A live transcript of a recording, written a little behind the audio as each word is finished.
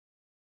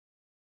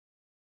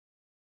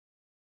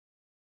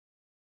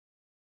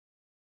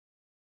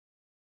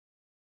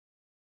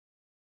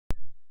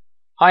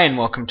Hi and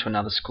welcome to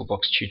another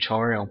Schoolbox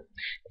tutorial.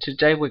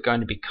 Today we're going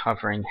to be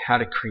covering how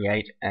to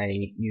create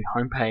a new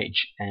homepage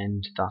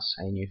and thus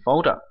a new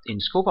folder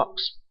in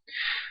Schoolbox.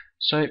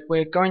 So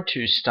we're going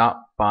to start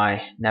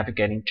by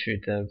navigating to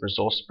the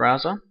resource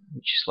browser,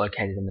 which is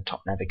located in the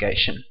top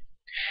navigation.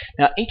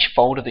 Now each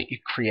folder that you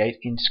create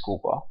in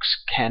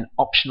Schoolbox can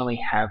optionally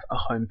have a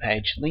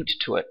homepage linked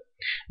to it.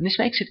 And this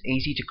makes it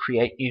easy to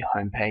create new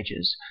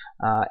homepages.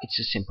 It's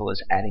as simple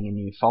as adding a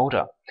new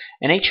folder.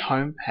 And each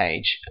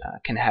homepage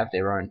can have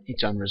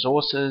its own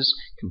resources,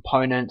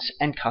 components,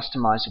 and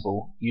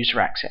customizable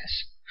user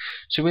access.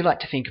 So we like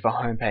to think of a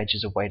homepage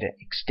as a way to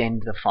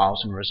extend the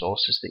files and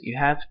resources that you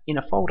have in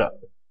a folder.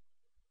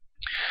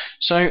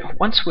 So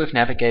once we've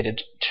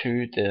navigated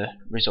to the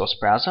resource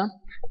browser,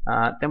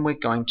 then we're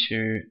going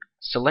to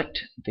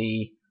select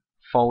the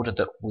folder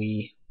that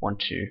we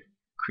want to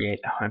create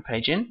a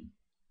homepage in.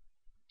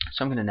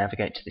 So I'm going to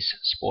navigate to this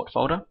sport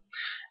folder,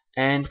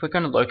 and we're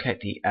going to locate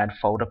the Add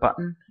Folder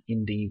button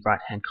in the right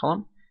hand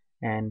column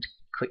and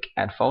click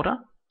Add Folder,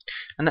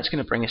 and that's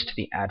going to bring us to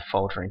the Add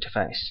Folder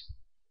interface.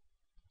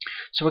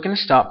 So we're going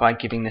to start by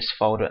giving this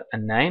folder a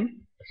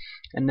name,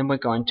 and then we're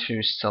going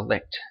to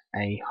select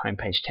a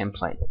homepage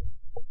template.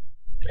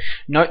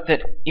 Note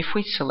that if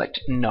we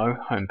select no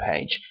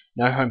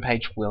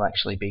homepage will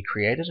actually be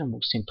created, and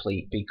we'll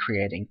simply be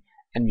creating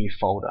a new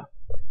folder.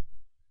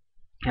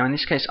 Now in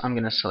this case I'm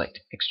going to select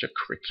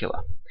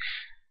extracurricular.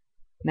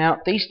 Now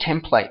these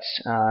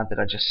templates that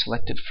I just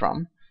selected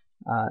from,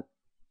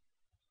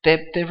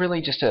 they're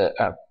really just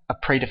a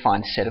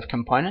predefined set of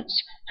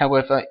components.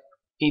 However,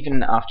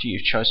 even after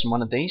you've chosen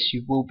one of these,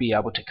 you will be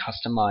able to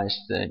customize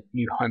the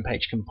new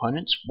homepage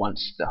components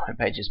once the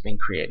homepage has been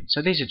created.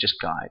 So these are just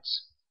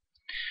guides.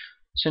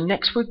 So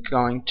next we're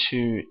going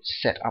to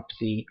set up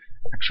the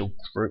actual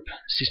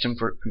system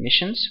group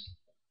permissions.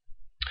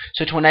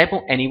 So to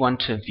enable anyone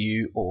to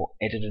view or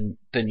edit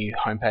the new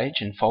homepage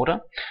and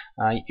folder,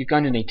 you're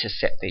going to need to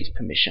set these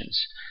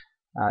permissions.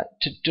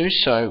 To do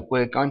so,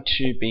 we're going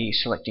to be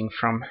selecting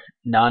from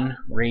None,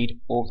 Read,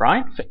 or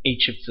Write for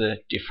each of the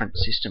different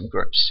system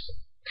groups.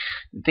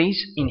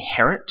 These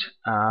inherit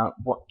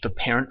what the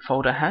parent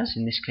folder has.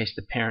 In this case,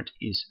 the parent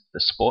is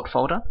the Sport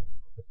folder.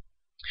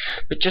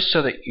 But just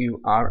so that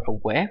you are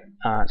aware,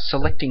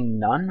 selecting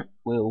None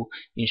will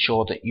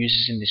ensure that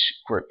users in this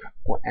group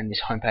and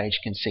this homepage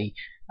can see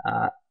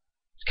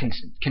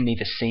can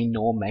neither see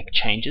nor make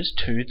changes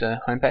to the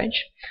homepage.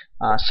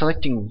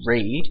 Selecting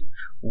Read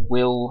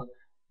will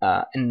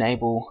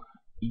enable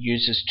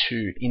users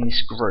in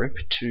this group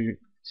to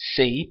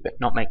see but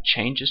not make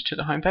changes to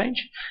the homepage,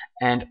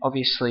 and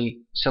obviously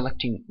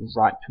selecting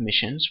Write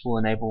permissions will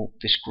enable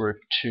this group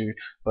to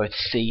both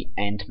see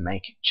and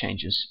make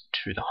changes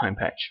to the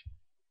homepage.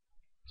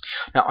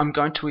 Now I'm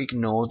going to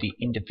ignore the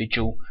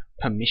individual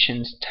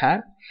permissions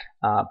tab,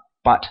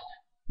 but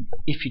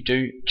if you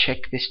do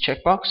check this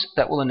checkbox,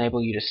 that will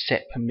enable you to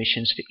set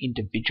permissions for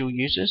individual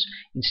users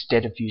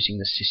instead of using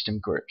the system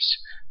groups.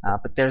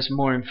 But there's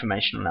more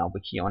information on our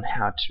wiki on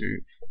how to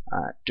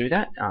do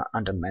that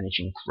under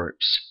Managing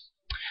Groups.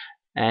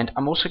 And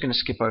I'm also going to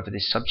skip over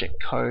this subject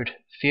code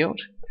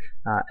field,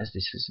 as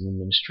this is an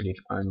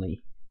administrative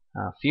only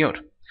field.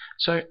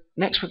 So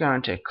next we're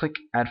going to click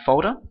Add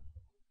Folder,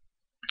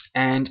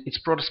 and it's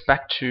brought us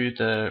back to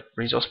the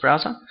resource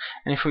browser,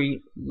 and if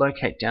we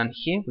locate down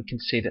here we can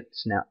see that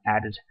it's now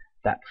added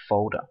that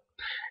folder,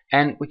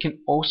 and we can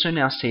also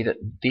now see that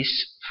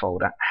this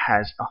folder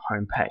has a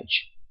home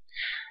page.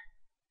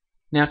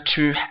 Now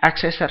to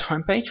access that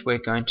home page, we're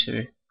going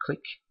to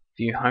click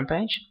View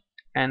Homepage,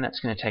 and that's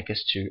going to take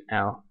us to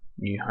our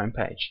new home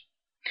page.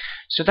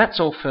 So that's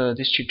all for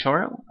this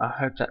tutorial. I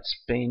hope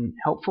that's been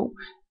helpful,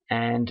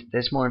 and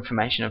there's more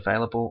information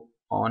available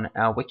on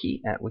our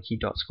wiki at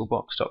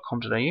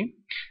wiki.schoolbox.com.au.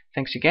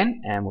 Thanks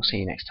again, and we'll see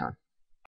you next time.